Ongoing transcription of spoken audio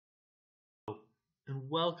and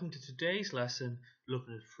welcome to today's lesson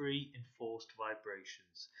looking at free and forced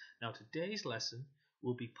vibrations. Now today's lesson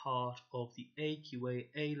will be part of the AQA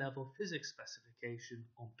A-Level Physics specification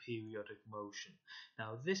on periodic motion.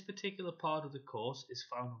 Now this particular part of the course is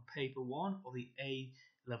found on paper 1 of the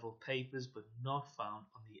A-Level papers but not found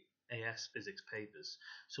on the AS physics papers.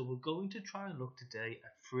 So we're going to try and look today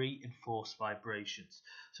at free and forced vibrations.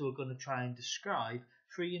 So we're going to try and describe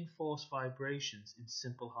free and forced vibrations in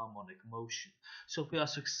simple harmonic motion. So if we are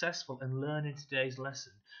successful in learning today's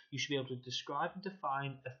lesson, you should be able to describe and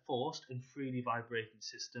define a forced and freely vibrating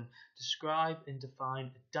system, describe and define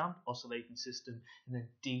a damped oscillating system, and then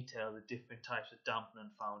detail the different types of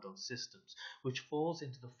dampening found on systems, which falls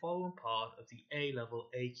into the following part of the A-Level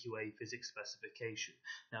AQA physics specification.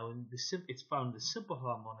 Now it's found in the simple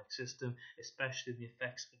harmonic system, especially in the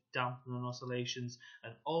effects of dampening on oscillations,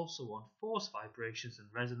 and also on forced vibrations and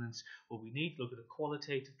resonance, where we need to look at a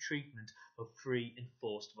qualitative treatment of free and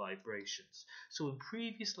forced vibrations. So in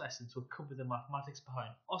previous lessons we've covered the mathematics behind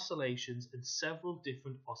oscillations and several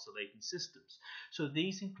different oscillating systems. So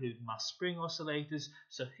these include mass spring oscillators.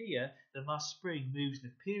 So here the mass spring moves in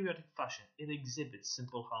a periodic fashion. It exhibits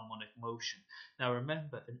simple harmonic motion. Now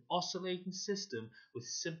remember, an oscillating system with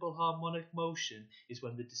simple harmonic motion is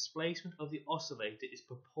when the displacement of the oscillator is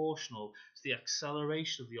proportional to the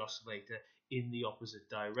acceleration of the oscillator in the opposite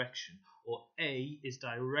direction, or A is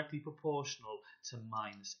directly proportional to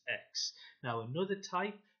minus x. Now another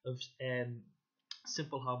type of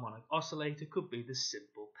simple harmonic oscillator could be the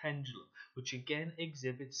simple pendulum, which again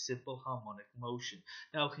exhibits simple harmonic motion.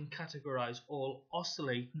 Now we can categorize all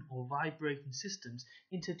oscillating or vibrating systems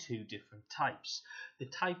into two different types. The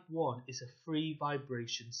type 1 is a free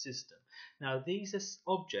vibration system. Now these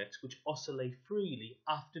are objects which oscillate freely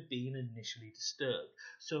after being initially disturbed.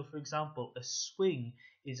 So for example, a swing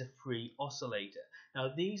is a free oscillator.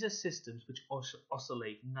 Now these are systems which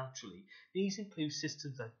oscillate naturally. These include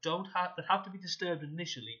systems that have to be disturbed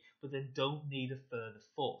initially but then don't need a further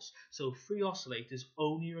force. So free oscillators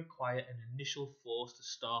only require an initial force to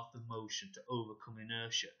start the motion to overcome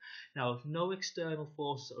inertia. Now if no external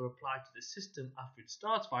forces are applied to the system after it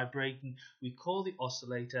starts vibrating, we call the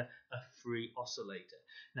oscillator a free oscillator.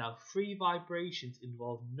 Now free vibrations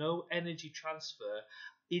involve no energy transfer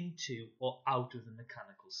into or out of the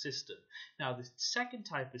mechanical system. Now the second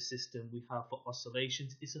type of system we have for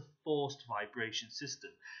oscillations is a forced vibration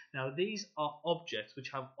system. Now these are objects which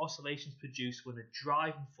have oscillations produced when a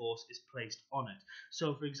driving force is placed on it.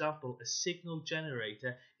 So for example, a signal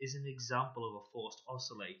generator is an example of a forced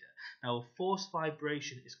oscillator. Now a forced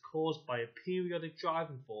vibration is caused by a periodic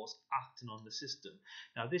driving force acting on the system.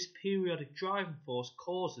 Now this periodic driving force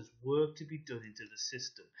causes work to be done into the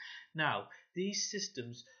system. Now these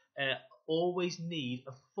systems always need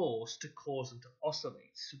a force to cause them to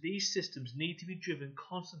oscillate. So these systems need to be driven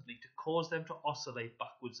constantly to cause them to oscillate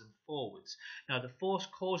backwards and forwards. Now the force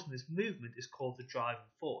causing this movement is called the driving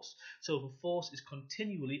force. So if a force is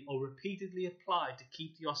continually or repeatedly applied to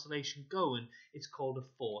keep the oscillation going, it's called a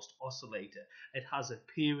forced oscillator. It has a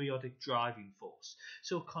periodic driving force.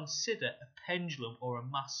 So consider a pendulum or a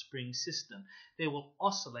mass spring system. They will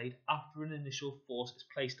oscillate after an initial force is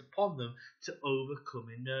placed upon them to overcome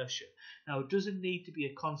inertia. Now it doesn't need to be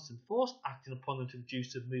a constant force acting upon them to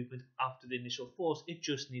produce a movement after the initial force, it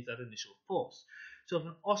just needs that initial force. So if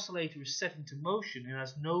an oscillator is set into motion and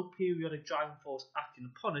has no periodic driving force acting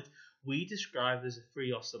upon it, we describe it as a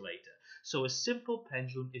free oscillator. So a simple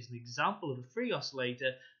pendulum is an example of a free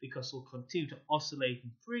oscillator because it will continue to oscillate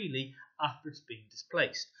freely after it's been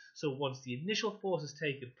displaced. So once the initial force has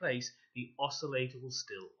taken place, the oscillator will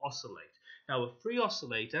still oscillate. Now a free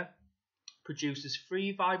oscillator produces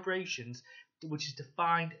free vibrations, which is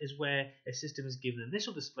defined as where a system is given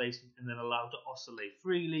initial displacement and then allowed to oscillate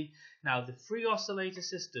freely. Now the free oscillator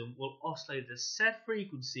system will oscillate at a set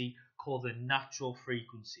frequency called the natural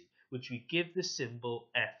frequency, which we give the symbol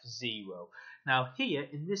F0. Now here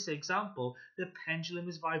in this example, the pendulum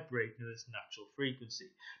is vibrating at its natural frequency.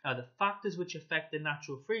 Now the factors which affect the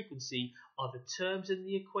natural frequency are the terms in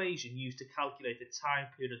the equation used to calculate the time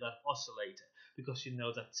period of that oscillator, because you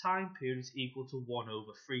know that time period is equal to 1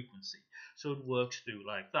 over frequency. So it works through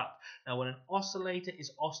like that. Now when an oscillator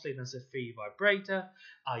is oscillating as a free vibrator,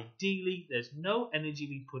 ideally there's no energy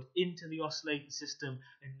being put into the oscillating system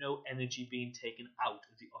and no energy being taken out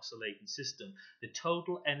of the oscillating system. The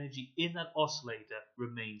total energy in that oscillator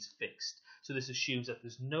remains fixed. So this assumes that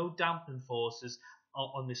there's no dampening forces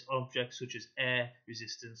on this object, such as air,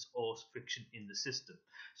 resistance or friction in the system.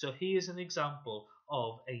 So here's an example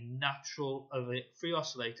of a free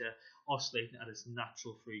oscillator oscillating at its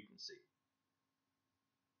natural frequency.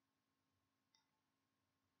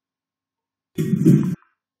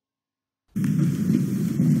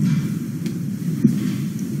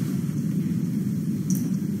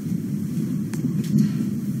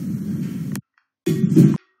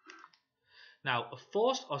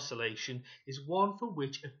 forced oscillation is one for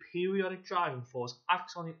which a periodic driving force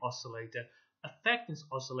acts on the oscillator, affecting its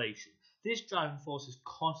oscillation. This driving force is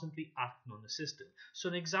constantly acting on the system. So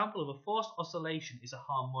an example of a forced oscillation is a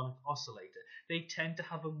harmonic oscillator. They tend to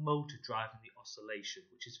have a motor driving the oscillation,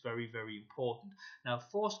 which is very, very important. Now,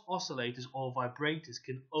 forced oscillators or vibrators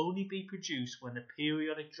can only be produced when the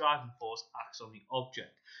periodic driving force acts on the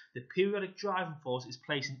object. The periodic driving force is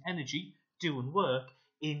placing energy, doing work,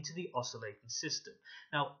 into the oscillating system.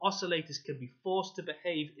 Now, oscillators can be forced to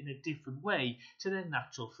behave in a different way to their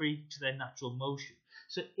natural motion.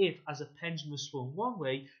 So if, as a pendulum swung one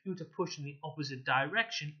way, you were to push in the opposite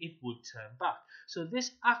direction, it would turn back. So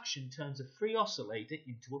this action turns a free oscillator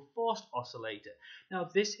into a forced oscillator. Now,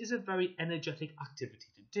 this is a very energetic activity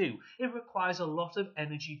to do. It requires a lot of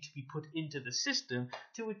energy to be put into the system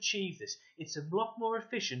to achieve this. It's a lot more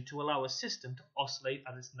efficient to allow a system to oscillate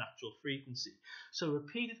at its natural frequency. So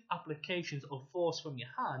repeated applications of force from your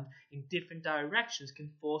hand in different directions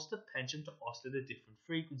can force the pendulum to oscillate at a different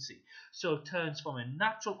frequency. So it turns from a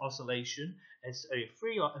natural oscillation, as a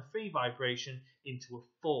free vibration, into a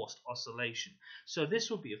forced oscillation. So this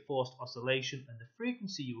would be a forced oscillation, and the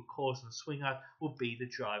frequency you would cause the swing at would be the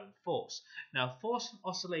driving force. Now, forcing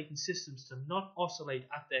oscillating systems to not oscillate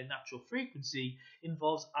at their natural frequency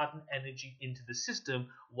involves adding energy into the system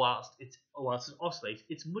whilst it oscillates.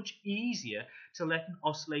 It's much easier to let an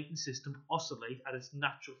oscillating system oscillate at its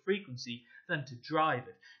natural frequency than to drive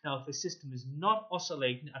it. Now, if a system is not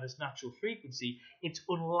oscillating at its natural frequency, it's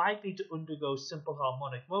unlikely to undergo simple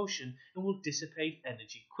harmonic motion and will dissipate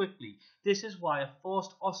energy quickly. This is why a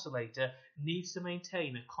forced oscillator needs to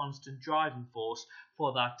maintain a constant driving force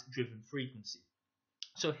for that driven frequency.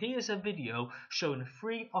 So here's a video showing a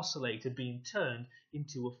free oscillator being turned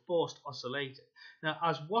into a forced oscillator. Now,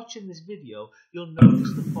 as watching this video, you'll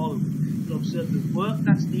notice the following. You'll observe the work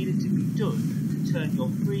that's needed to be done to turn your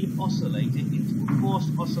free oscillator into a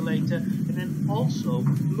forced oscillator, and then also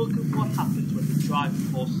look at what happens when the driving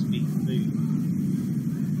force is being moved.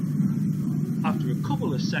 After a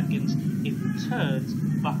couple of seconds, it returns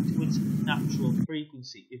back to its natural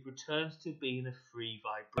frequency. It returns to being a free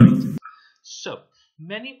vibrator. So,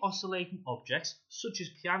 many oscillating objects, such as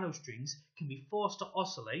piano strings, can be forced to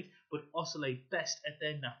oscillate, but oscillate best at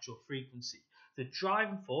their natural frequency. The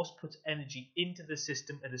driving force puts energy into the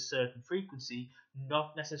system at a certain frequency,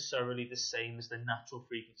 not necessarily the same as the natural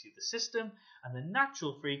frequency of the system, and the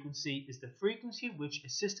natural frequency is the frequency at which a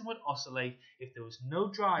system would oscillate if there was no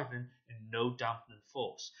driving and no dampening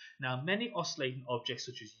force. Now, many oscillating objects,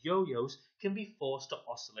 such as yo-yos, can be forced to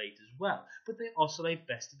oscillate as well, but they oscillate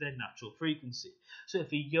best at their natural frequency. So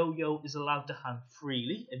if a yo-yo is allowed to hang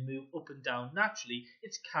freely and move up and down naturally,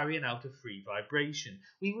 it's carrying out a free vibration.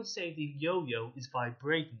 We would say the yo-yo is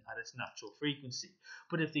vibrating at its natural frequency.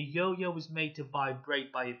 But if the yo-yo is made to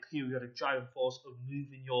vibrate by a periodic driving force of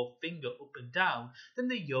moving your finger up and down, then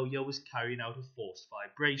the yo-yo is carrying out a forced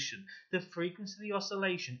vibration. The frequency of the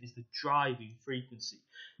oscillation is the driving frequency.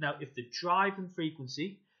 Now, if the driving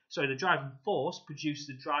force produces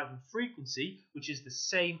the driving frequency, which is the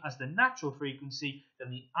same as the natural frequency,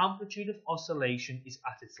 then the amplitude of oscillation is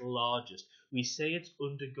at its largest. We say it's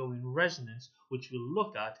undergoing resonance, which we'll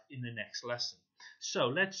look at in the next lesson. So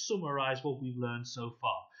let's summarize what we've learned so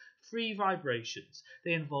far. Free vibrations.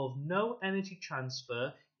 They involve no energy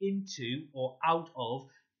transfer into or out of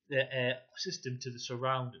the system to the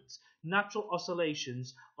surroundings. Natural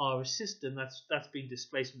oscillations are a system that's been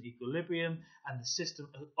displaced from equilibrium, and the system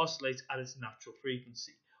oscillates at its natural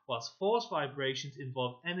frequency. Whilst forced vibrations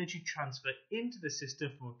involve energy transfer into the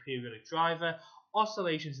system from a periodic driver,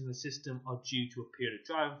 oscillations in the system are due to a periodic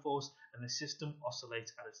driving force, and the system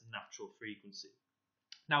oscillates at its natural frequency.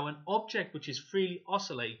 Now, an object which is freely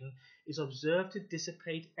oscillating is observed to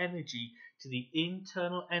dissipate energy to the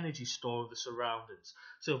internal energy store of the surroundings.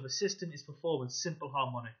 So if a system is performing simple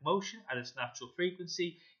harmonic motion at its natural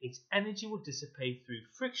frequency, its energy will dissipate through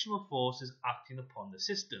frictional forces acting upon the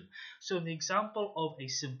system. So in the example of a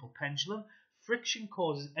simple pendulum, friction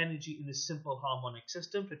causes energy in the simple harmonic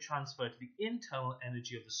system to transfer to the internal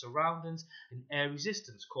energy of the surroundings, and air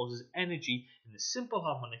resistance causes energy in the simple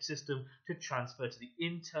harmonic system to transfer to the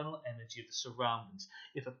internal energy of the surroundings.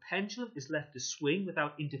 If a pendulum is left to swing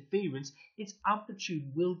without interference, its amplitude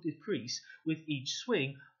will decrease with each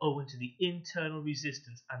swing owing to the internal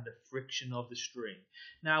resistance and the friction of the string.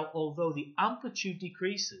 Now, although the amplitude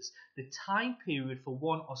decreases, the time period for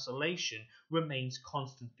one oscillation remains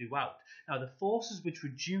constant throughout. Now, the forces which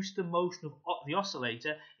reduce the motion of the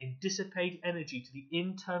oscillator and dissipate energy to the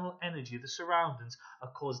internal energy of the surroundings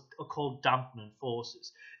are called dampening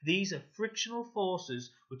forces. These are frictional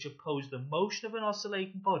forces which oppose the motion of an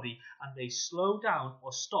oscillating body, and they slow down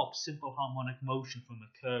or stop simple harmonic motion from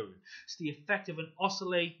occurring. So the effect of an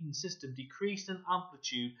oscillating system decreased in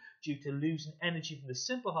amplitude due to losing energy from the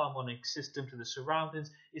simple harmonic system to the surroundings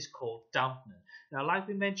is called dampening. Now, like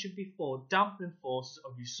we mentioned before, dampening forces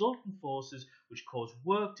are resultant forces which cause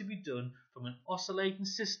work to be done from an oscillating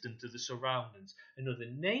system to the surroundings. Another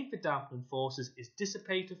name for dampening forces is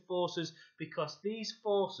dissipative forces, because these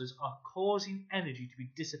forces are causing energy to be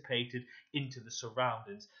dissipated into the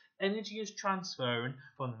surroundings. Energy is transferring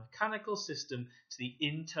from the mechanical system to the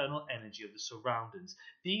internal energy of the surroundings.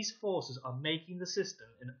 These forces are making the system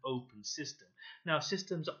an open system. Now,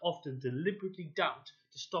 systems are often deliberately damped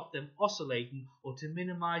to stop them oscillating or to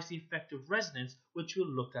minimize the effect of resonance, which we'll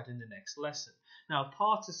look at in the next lesson. Now,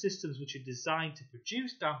 parts of systems which are designed to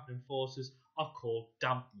produce dampening forces are called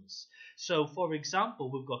dampeners. So, for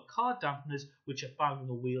example, we've got car dampeners, which are found in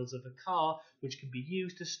the wheels of a car, which can be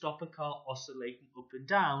used to stop a car oscillating up and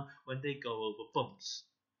down when they go over bumps.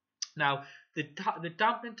 Now, the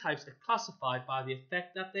dampening types are classified by the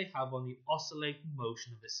effect that they have on the oscillating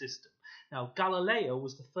motion of a system. Now, Galileo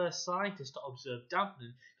was the first scientist to observe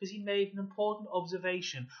dampening because he made an important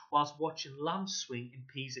observation whilst watching lamps swing in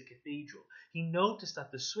Pisa Cathedral. He noticed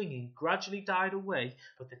that the swinging gradually died away,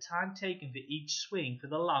 but the time taken for each swing for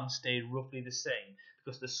the lamp stayed roughly the same,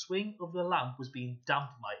 because the swing of the lamp was being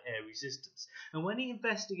damped by air resistance. And when he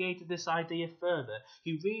investigated this idea further,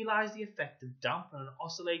 he realized the effect of dampening on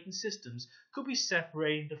oscillating systems could be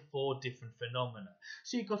separated into 4 different phenomena.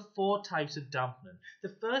 So you've got 4 types of dampening.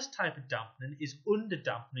 The first type of dampening is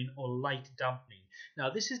underdampening or light dampening. Now,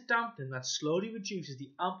 this is dampening that slowly reduces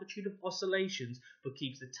the amplitude of oscillations but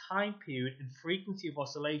keeps the time period and frequency of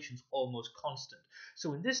oscillations almost constant.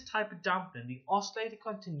 So in this type of dampening, the oscillator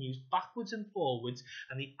continues backwards and forwards,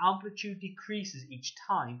 and the amplitude decreases each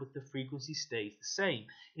time, but the frequency stays the same.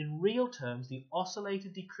 In real terms, the oscillator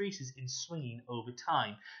decreases in swinging over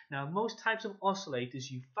time. Now, most types of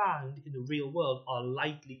oscillators you find in the real world are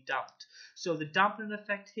lightly damped. So the dampening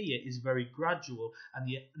effect here is very gradual, and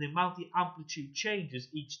the amount the amplitude changes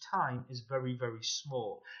each time is very, very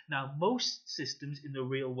small. Now, most systems in the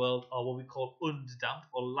real world are what we call underdamped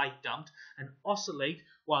or light damped and oscillate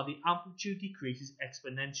while the amplitude decreases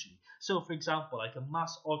exponentially. So, for example, like a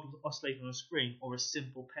mass oscillator on a spring or a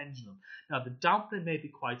simple pendulum. Now, the dampening may be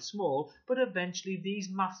quite small, but eventually these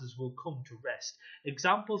masses will come to rest.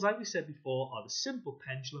 Examples, like we said before, are the simple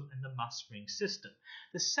pendulum and the mass spring system.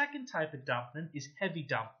 The second type of dampening is heavy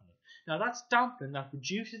dampening. Now, that's dampening that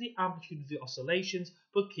reduces the amplitude of the oscillations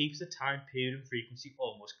but keeps the time period and frequency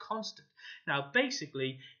almost constant. Now,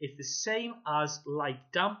 basically, it's the same as light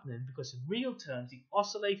dampening, because in real terms, the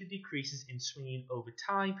oscillator decreases in swinging over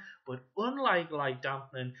time, but unlike light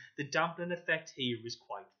dampening, the dampening effect here is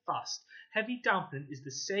quite fast. Heavy dampening is the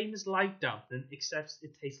same as light dampening, except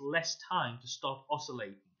it takes less time to stop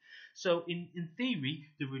oscillating. So in theory,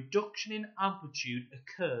 the reduction in amplitude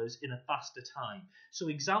occurs in a faster time. So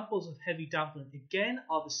examples of heavy dampening again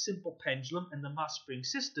are the simple pendulum and the mass spring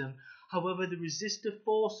system. However, the resistive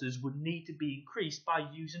forces would need to be increased by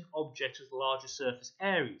using objects with larger surface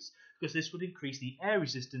areas, because this would increase the air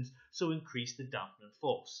resistance, so increase the dampening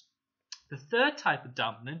force. The third type of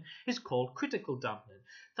dampening is called critical dampening.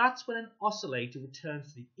 That's when an oscillator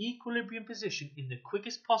returns to the equilibrium position in the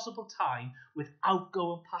quickest possible time without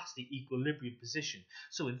going past the equilibrium position.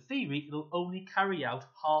 So in theory, it'll only carry out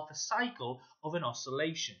half a cycle of an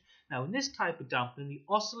oscillation. Now, in this type of dampening, the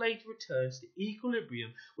oscillator returns to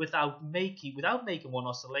equilibrium without making one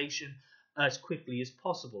oscillation as quickly as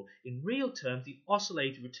possible. In real terms, the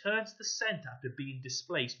oscillator returns to the center after being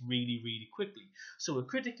displaced really, really quickly. So a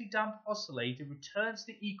critically damped oscillator returns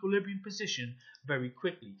to the equilibrium position very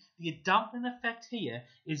quickly. The dampening effect here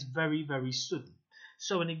is very, very sudden.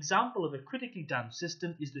 So an example of a critically damped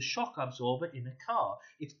system is the shock absorber in a car.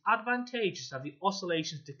 It's advantageous to have the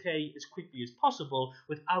oscillations decay as quickly as possible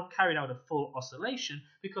without carrying out a full oscillation,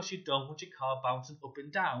 because you don't want your car bouncing up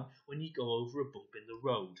and down when you go over a bump in the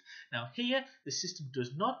road. Now here, the system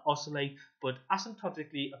does not oscillate, but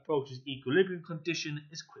asymptotically approaches equilibrium condition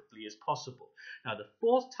as quickly as possible. Now, the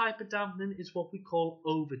fourth type of dampening is what we call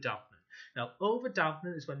overdampening. Now,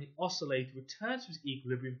 overdampening is when the oscillator returns to its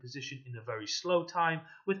equilibrium position in a very slow time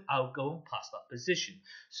without going past that position.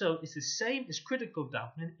 So it's the same as critical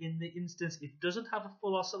dampening in the instance it doesn't have a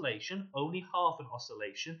full oscillation, only half an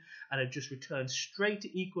oscillation, and it just returns straight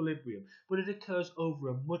to equilibrium, but it occurs over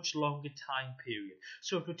a much longer time period.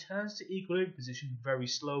 So it returns to equilibrium position very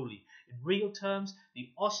slowly. In real terms, the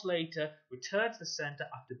oscillator returns to the center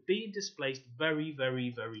after being displaced very,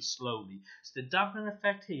 very, very slowly. So the dampening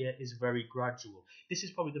effect here is very gradual. This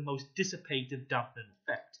is probably the most dissipative dampening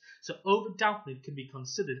effect. So overdampening can be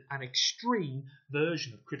considered an extreme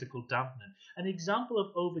version of critical dampening. An example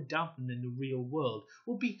of overdampening in the real world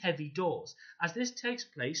would be heavy doors, as this takes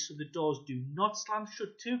place so the doors do not slam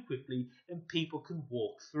shut too quickly and people can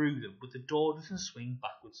walk through them, but the door doesn't swing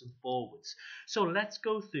backwards and forwards. So let's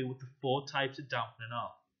go through what the 4 types of dampening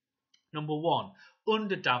are. Number 1,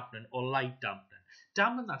 underdampening or light dampening.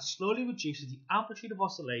 Dampening that slowly reduces the amplitude of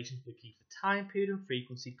oscillations but keeps the time period and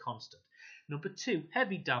frequency constant. Number 2,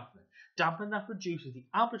 heavy dampening. Dampening that reduces the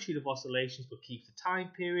amplitude of oscillations but keeps the time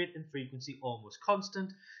period and frequency almost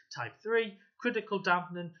constant. Type 3, critical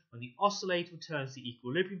dampening, when the oscillator returns to the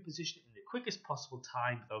equilibrium position in the quickest possible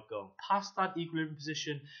time without going past that equilibrium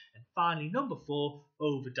position. And finally, number 4,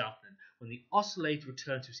 overdampening, when the oscillator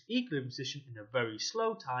returns to its equilibrium position in a very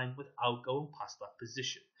slow time without going past that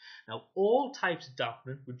position. Now, all types of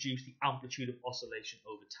dampening reduce the amplitude of oscillation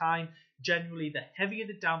over time. Generally, the heavier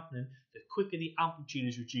the dampening, the quicker the amplitude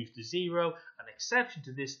is reduced to zero. An exception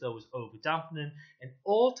to this, though, is overdampening, and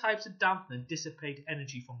all types of dampening dissipate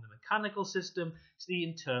energy from the mechanical system to the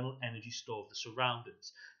internal energy store of the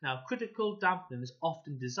surroundings. Now, critical dampening is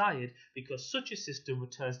often desired because such a system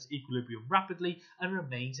returns to equilibrium rapidly and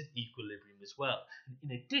remains at equilibrium as well.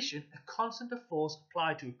 And in addition, a constant of force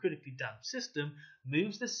applied to a critically damped system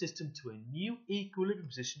moves the system to a new equilibrium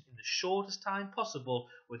position in the shortest time possible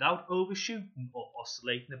without overshooting or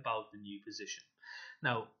oscillating about the new position.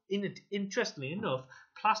 Now, interestingly enough,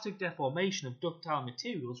 plastic deformation of ductile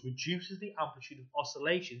materials reduces the amplitude of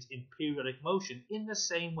oscillations in periodic motion in the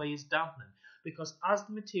same way as dampening, because as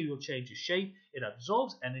the material changes shape, it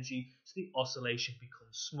absorbs energy, so the oscillation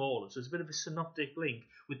becomes smaller. So it's a bit of a synoptic link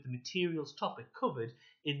with the materials topic covered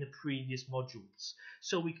in the previous modules.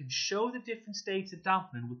 So we can show the different states of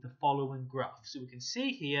dampening with the following graph. So we can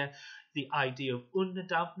see here the idea of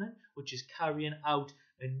underdampening, which is carrying out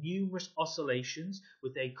numerous oscillations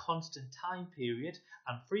with a constant time period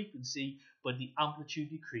and frequency, but the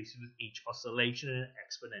amplitude decreases with each oscillation in an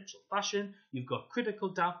exponential fashion. You've got critical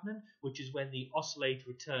dampening, which is when the oscillator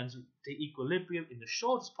returns to equilibrium in the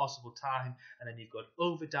shortest possible time, and then you've got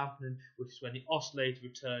overdampening, which is when the oscillator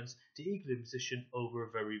returns to equilibrium position over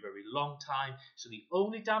a very, very long time. So the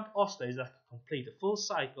only damped oscillators that can complete a full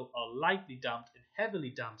cycle are lightly damped and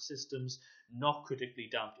heavily damped systems, not critically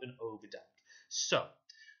damped and overdamped. So,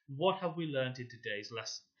 what have we learned in today's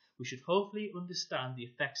lesson? We should hopefully understand the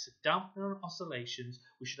effects of dampening on oscillations.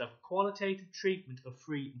 We should have a qualitative treatment of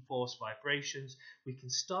free and forced vibrations. We can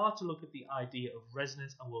start to look at the idea of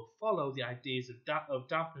resonance, and we'll follow the ideas of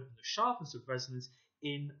dampening and the sharpness of resonance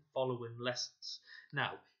in following lessons.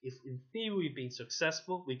 Now, if in theory we've been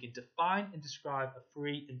successful, we can define and describe a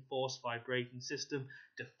free and forced vibrating system,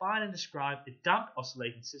 define and describe a damped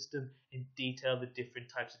oscillating system, and detail the different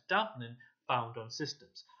types of dampening found on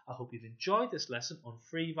systems. I hope you've enjoyed this lesson on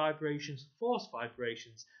free vibrations, forced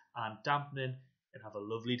vibrations, and dampening, and have a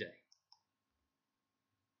lovely day.